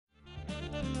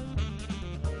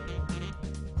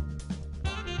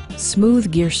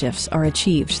Smooth gear shifts are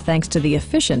achieved thanks to the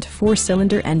efficient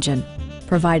 4-cylinder engine,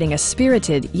 providing a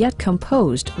spirited yet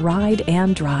composed ride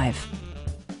and drive.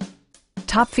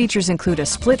 Top features include a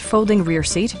split folding rear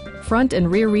seat, front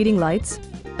and rear reading lights,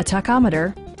 a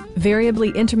tachometer,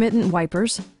 variably intermittent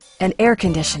wipers, and air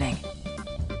conditioning.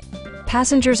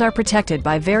 Passengers are protected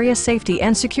by various safety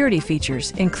and security features,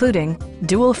 including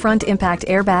dual front impact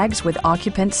airbags with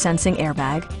occupant sensing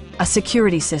airbag, a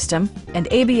security system, and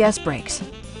ABS brakes.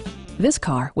 This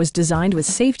car was designed with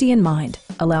safety in mind,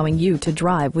 allowing you to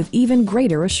drive with even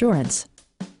greater assurance.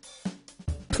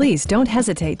 Please don't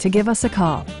hesitate to give us a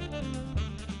call.